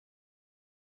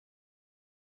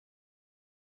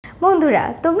বন্ধুরা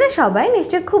তোমরা সবাই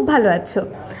নিশ্চয়ই খুব ভালো আছো।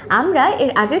 আমরা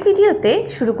এর আগের ভিডিওতে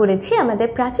শুরু করেছি আমাদের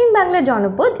প্রাচীন বাংলার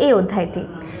জনপদ এই অধ্যায়টি,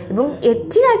 এবং এর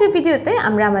ঠিক আগের ভিডিওতে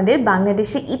আমরা আমাদের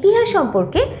বাংলাদেশের ইতিহাস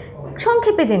সম্পর্কে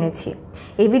সংক্ষেপে জেনেছি।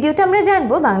 এই ভিডিওতে আমরা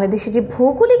জানবো বাংলাদেশে যে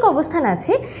ভৌগোলিক অবস্থান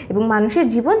আছে এবং মানুষের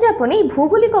জীবনযাপনে এই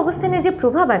ভৌগোলিক অবস্থানের যে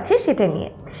প্রভাব আছে সেটা নিয়ে।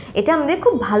 এটা আমাদের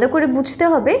খুব ভালো করে বুঝতে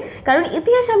হবে, কারণ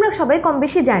ইতিহাস আমরা সবাই কম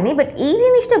বেশি জানি, বাট এই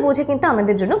জিনিসটা বোঝা কিন্তু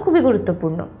আমাদের জন্য খুবই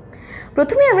গুরুত্বপূর্ণ।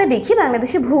 প্রথমে আমরা দেখি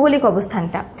বাংলাদেশের ভৌগোলিক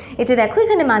অবস্থানটা। এটা দেখো,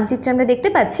 এখানে মানচিত্রে আমরা দেখতে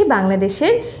পাচ্ছি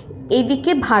বাংলাদেশের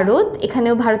এইদিকে ভারত,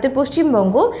 এখানেও ভারতের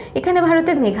পশ্চিমবঙ্গ, এখানে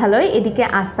ভারতের মেঘালয়, এদিকে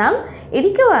আসাম,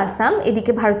 এদিকেও আসাম,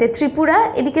 এদিকে ভারতের ত্রিপুরা,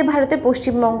 এদিকে ভারতের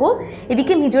পশ্চিমবঙ্গ,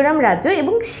 এদিকে মিজোরাম রাজ্য,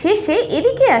 এবং শেষে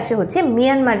এদিকে আসে হচ্ছে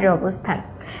মিয়ানমারের অবস্থান।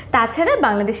 তাছাড়া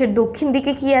বাংলাদেশের দক্ষিণ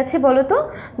দিকে কি আছে বলো তো?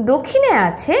 দক্ষিণে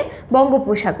আছে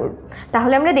বঙ্গোপসাগর।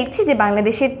 তাহলে আমরা দেখছি যে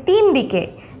বাংলাদেশের তিন দিকে,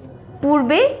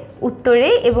 পূর্বে, উত্তরে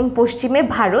এবং পশ্চিমে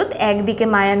ভারত, একদিকে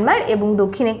মায়ানমার এবং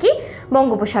দক্ষিণে কি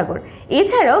বঙ্গোপসাগর।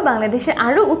 এছাড়াও বাংলাদেশের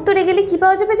আরও উত্তরে গেলে কি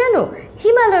পাওয়া যাবে জানো?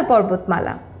 হিমালয়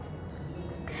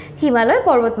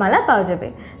পর্বতমালা পাওয়া যাবে।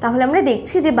 তাহলে আমরা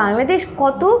দেখছি যে বাংলাদেশ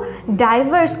কত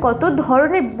ডাইভার্স, কত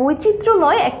ধরনের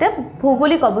বৈচিত্র্যময় একটা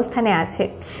ভৌগোলিক অবস্থানে আছে।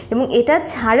 এবং এটা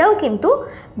ছাড়াও কিন্তু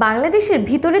বাংলাদেশের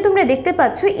ভিতরে তোমরা দেখতে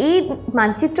পাচ্ছ, এই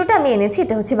মানচিত্রটা আমি এনেছি,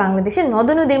 এটা হচ্ছে বাংলাদেশের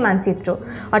নদনদীর মানচিত্র।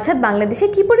 অর্থাৎ বাংলাদেশে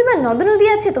কী পরিমাণ নদনদী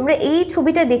আছে তোমরা এই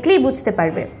ছবিটা দেখলেই বুঝতে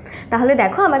পারবে। তাহলে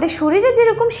দেখো, আমাদের শরীরে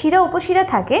যেরকম শিরা উপশিরা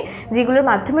থাকে যেগুলোর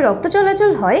মাধ্যমে রক্ত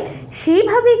চলাচল হয়,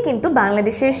 সেইভাবেই কিন্তু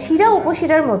বাংলাদেশের শিরা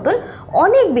উপশিরার মতন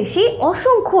অনেক বেশি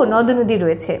অসংখ্য নদনদী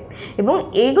রয়েছে। এবং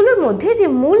এইগুলোর মধ্যে যে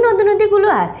মূল নদনদীগুলো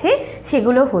আছে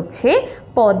সেগুলো হচ্ছে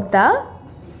পদ্মা,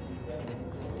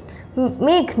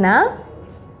 মেঘনা,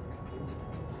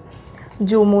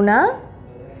 যমুনা,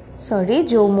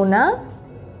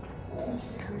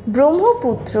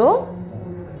 ব্রহ্মপুত্র,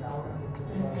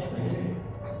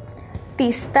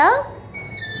 তিস্তা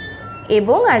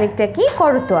এবং আরেকটা কি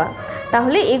করতোয়া।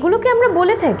 তাহলে এগুলোকে আমরা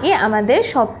বলে থাকি আমাদের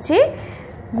সবচেয়ে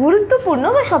গুরুত্বপূর্ণ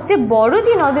বা সবচেয়ে বড়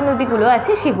যে নদীগুলো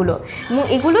আছে সেগুলো। এবং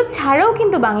এগুলো ছাড়াও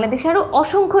কিন্তু বাংলাদেশে আরও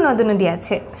অসংখ্য নদী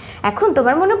আছে। এখন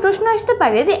তোমার মনে প্রশ্ন আসতে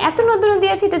পারে যে এত নদী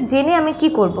আছে, এটা জেনে আমি কি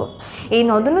করব? এই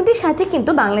নদীর সাথে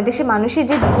কিন্তু বাংলাদেশের মানুষের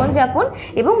যে জীবনযাপন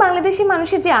এবং বাংলাদেশের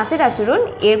মানুষের যে আচার আচরণ,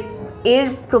 এর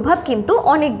প্রভাব কিন্তু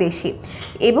অনেক বেশি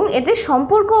এবং এদের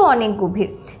সম্পর্কও অনেক গভীর।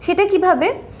 সেটা কিভাবে?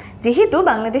 যেহেতু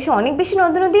বাংলাদেশে অনেক বেশি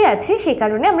নদী আছে, সে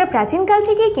কারণে আমরা প্রাচীনকাল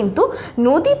থেকেই কিন্তু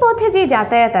নদীপথে যে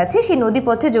যাতায়াত আছে সেই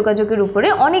নদীপথে যোগাযোগের উপরে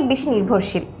অনেক বেশি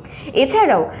নির্ভরশীল।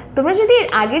 এছাড়াও তোমরা যদি এর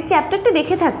আগের চ্যাপ্টারটা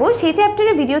দেখে থাকো, সেই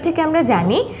চ্যাপ্টারের ভিডিও থেকে আমরা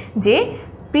জানি যে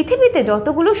পৃথিবীতে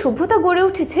যতগুলো সভ্যতা গড়ে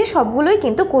উঠেছে সবগুলোই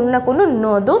কিন্তু কোনো না কোনো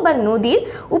নদ বা নদীর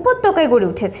উপত্যকায় গড়ে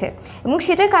উঠেছে। এবং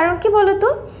সেটার কারণ কি বলতো?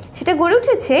 সেটা গড়ে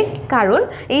উঠেছে কারণ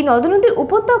এই নদীর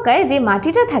উপত্যকায় যে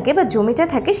মাটিটা থাকে বা জমিটা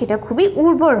থাকে সেটা খুবই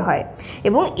উর্বর হয়,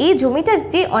 এবং এই জমিটা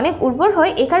যে অনেক উর্বর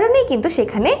হয় এ কারণেই কিন্তু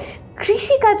সেখানে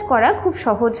কৃষিকাজ করা খুব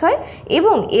সহজ হয়,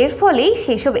 এবং এর ফলেই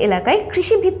সেই সব এলাকায়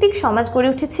কৃষিভিত্তিক সমাজ গড়ে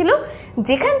উঠেছিল,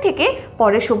 যেখান থেকে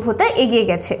পরে সভ্যতা এগিয়ে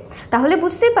গেছে। তাহলে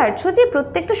বুঝতেই পারছো যে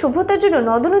প্রত্যেকটা সভ্যতার জন্য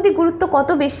নদী গুরুত্ব কত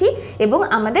বেশি, এবং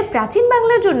আমাদের প্রাচীন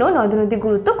বাংলার জন্য নদী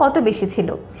গুরুত্ব কত বেশি ছিল।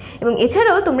 এবং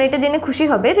এছাড়াও তোমরা এটা জেনে খুশি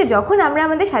হবে যে যখন আমরা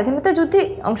আমাদের স্বাধীনতা যুদ্ধে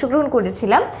অংশগ্রহণ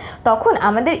করেছিলাম, তখন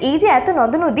আমাদের এই যে এত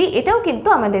নদী, এটাও কিন্তু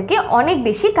আমাদেরকে অনেক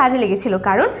বেশি কাজে লেগেছিল,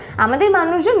 কারণ আমাদের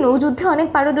মানুষজন নৌযুদ্ধে অনেক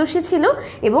পারদর্শী ছিল।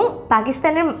 এবং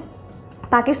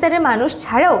পাকিস্তানের মানুষ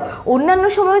ছাড়াও অন্যান্য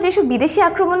সময়ে যেসব বিদেশি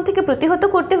আক্রমণ থেকে প্রতিহত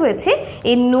করতে হয়েছে,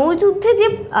 এই নৌযুদ্ধে যে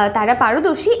তারা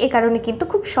পারদর্শী, এ কারণে কিন্তু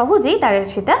খুব সহজেই তারা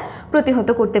সেটা প্রতিহত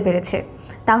করতে পেরেছে।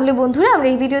 তাহলে বন্ধুরা, আমরা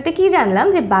এই ভিডিওতে কি জানলাম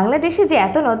যে বাংলাদেশে যে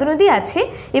এত নদী আছে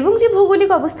এবং যে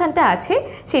ভৌগোলিক অবস্থানটা আছে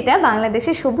সেটা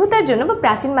বাংলাদেশের সভ্যতার জন্য বা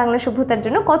প্রাচীন বাংলা সভ্যতার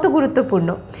জন্য কত গুরুত্বপূর্ণ।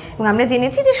 এবং আমরা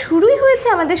জেনেছি যে শুরুই হয়েছে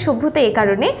আমাদের সভ্যতা এ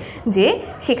কারণে যে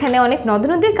সেখানে অনেক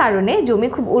নদীর কারণে জমি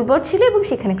খুব উর্বর ছিল এবং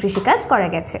সেখানে কৃষিকাজ করা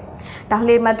গেছে। তাহলে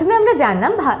এর মাধ্যমে আমরা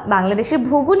জানলাম বাংলাদেশের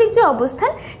ভৌগোলিক যে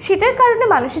অবস্থান সেটার কারণে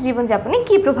মানুষের জীবনযাপনে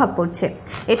কী প্রভাব পড়ছে।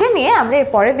 এটা নিয়ে আমরা এর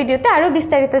পরের ভিডিওতে আরও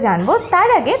বিস্তারিত জানবো। তার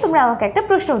আগে তোমরা আমাকে একটা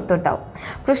প্রশ্ন উত্তর দাও।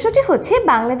 প্রশ্নটি হচ্ছে,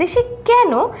 বাংলাদেশে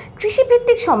কেন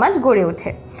কৃষিভিত্তিক সমাজ গড়ে ওঠে?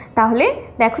 তাহলে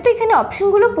দেখো তো, এখানে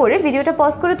অপশনগুলো পড়ে ভিডিওটা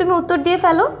পজ করে তুমি উত্তর দিয়ে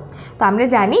ফেলো। তো আমরা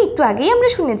জানি, একটু আগেই আমরা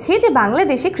শুনেছি যে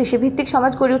বাংলাদেশে কৃষিভিত্তিক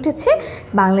সমাজ গড়ে উঠেছে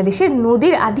বাংলাদেশের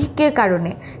নদীর আধিক্যের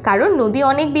কারণে। কারণ নদী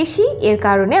অনেক বেশি, এর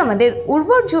কারণে আমাদের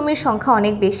উর্বর জমির সংখ্যা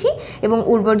অনেক বেশি, এবং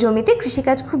উর্বর জমিতে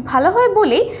কৃষিকাজ খুব ভালো হয়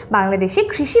বলেই বাংলাদেশে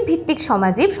কৃষিভিত্তিক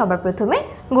সমাজই সবার প্রথমে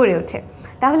গড়ে ওঠে।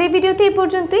 তাহলে এই ভিডিওতে এই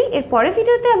পর্যন্তই। এর পরের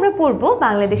ভিডিওতে আমরা পড়ব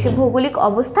বাংলাদেশের ভৌগোলিক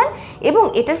অবস্থান এবং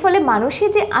এটার ফলে মানুষের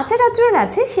যে আচার আচরণ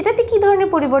আছে সেটাতে কী ধরনের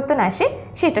পরিবর্তন আসে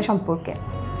সেটা সম্পর্কে।